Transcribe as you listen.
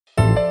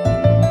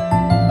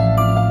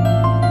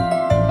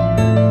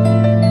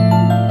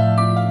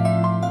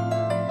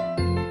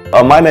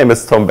My name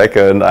is Tom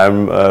Becker and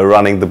I'm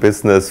running the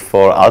business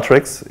for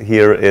Alteryx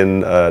here in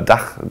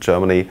DACH,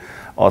 Germany,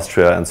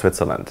 Austria and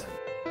Switzerland.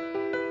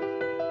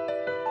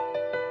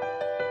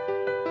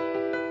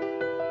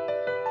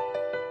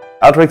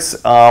 Alteryx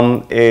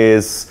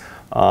is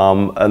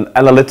an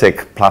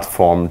analytic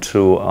platform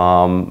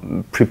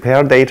to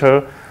prepare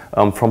data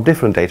from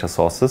different data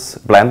sources,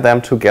 blend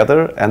them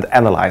together and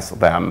analyze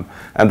them,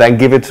 and then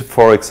give it,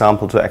 for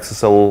example, to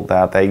Exasol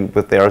that they,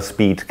 with their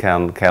speed,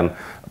 can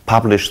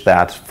publish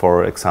that,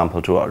 for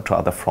example, to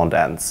other front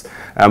ends.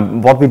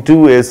 What we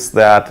do is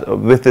that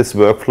with this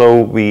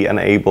workflow we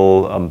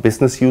enable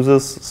business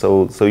users,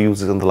 so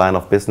users in the line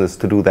of business,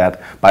 to do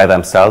that by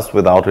themselves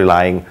without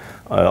relying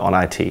on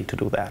IT to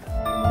do that.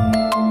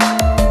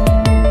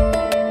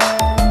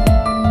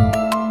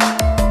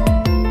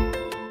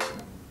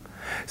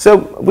 So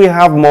we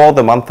have more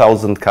than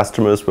 1,000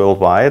 customers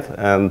worldwide,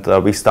 and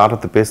we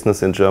started the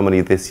business in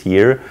Germany this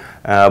year,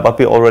 but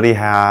we already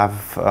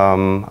have,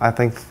 I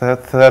think,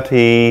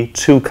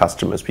 32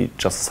 customers. We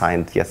just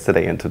signed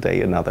yesterday and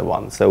today another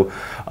one. So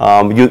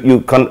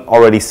you can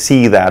already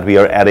see that we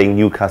are adding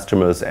new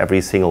customers every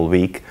single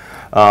week.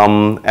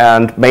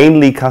 And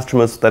mainly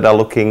customers that are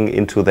looking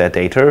into their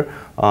data.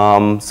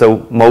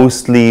 So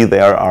mostly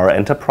there are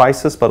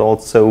enterprises, but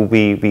also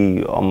we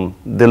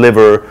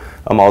deliver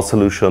our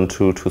solution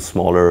to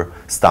smaller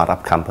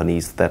startup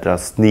companies that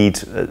just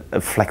need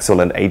a flexible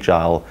and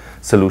agile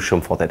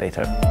solution for their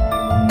data.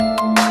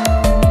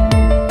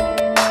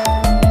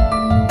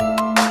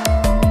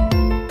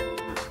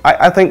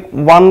 I think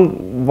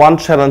one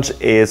challenge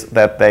is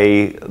that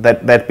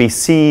we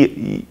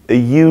see a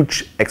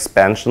huge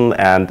expansion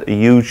and a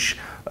huge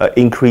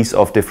increase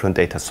of different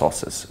data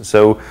sources.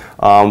 So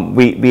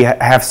we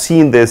have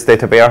seen this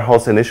data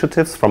warehouse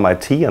initiatives from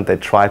IT, and they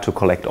try to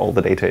collect all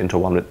the data into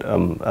one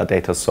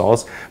data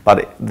source,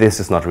 but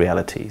this is not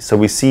reality. So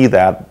we see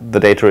that the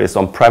data is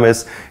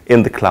on-premise,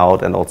 in the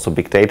cloud, and also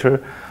big data.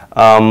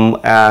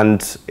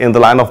 And in the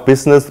line of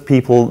business,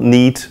 people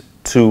need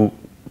to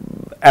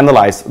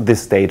analyze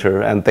this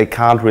data, and they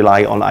can't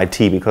rely on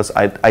IT because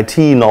IT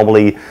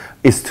normally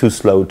is too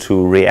slow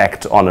to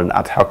react on an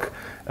ad hoc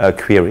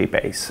query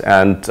base.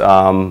 And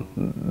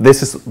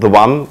this is the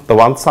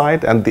one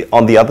side, and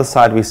on the other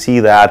side we see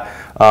that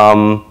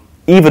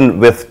even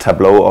with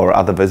Tableau or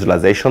other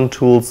visualization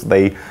tools,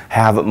 they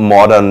have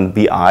modern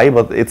BI,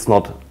 but it's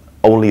not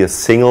only a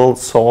single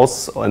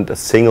source and a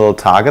single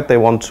target. They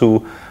want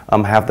to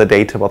have the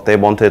data, but they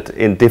want it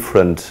in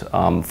different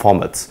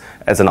formats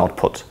as an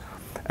output.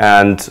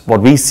 And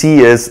what we see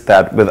is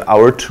that with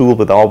our tool,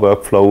 with our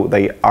workflow,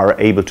 they are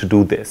able to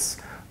do this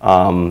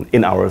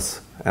in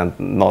hours and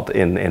not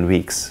in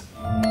weeks.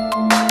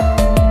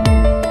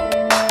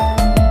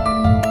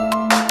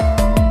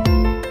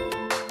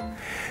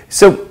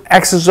 So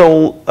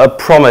Exasol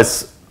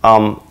promise,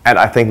 and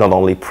I think not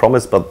only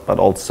promise, but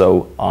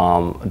also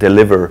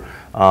deliver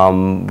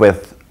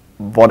with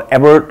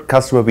whatever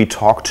customer we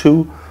talk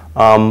to,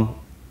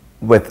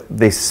 with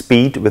this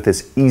speed, with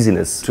this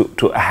easiness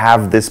to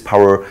have this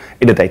power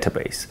in a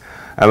database.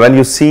 And when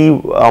you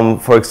see,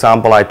 for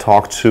example, I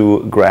talked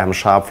to Graham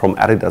Sharp from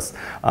Adidas,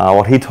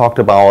 what he talked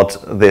about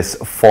this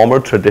former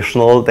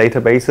traditional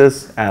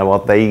databases and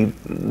what they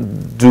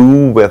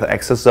do with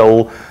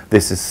Exasol,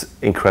 this is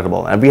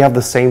incredible. And we have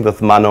the same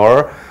with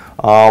Manor,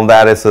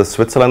 that is a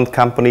Switzerland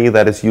company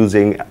that is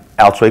using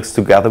Alteryx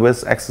together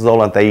with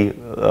Exasol, and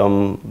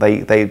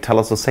they tell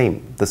us the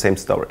same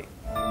story.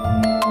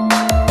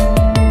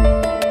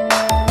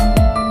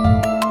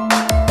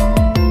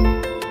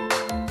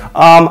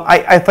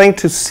 I think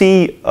to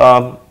see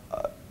a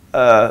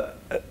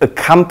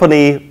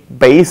company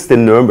based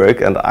in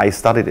Nuremberg, and I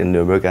studied in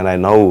Nuremberg and I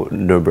know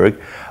Nuremberg,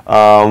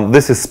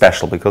 this is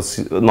special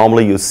because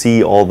normally you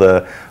see all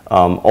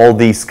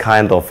these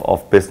kind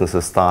of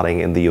businesses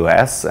starting in the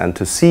US, and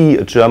to see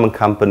a German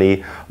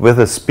company with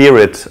a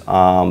spirit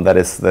that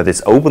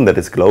is open, that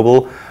is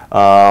global,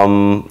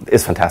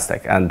 is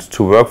fantastic, and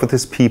to work with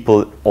these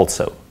people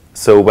also.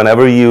 So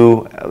whenever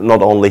you,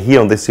 not only here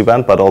on this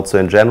event, but also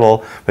in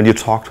general, when you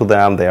talk to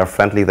them, they are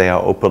friendly, they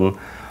are open.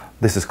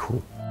 This is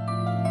cool.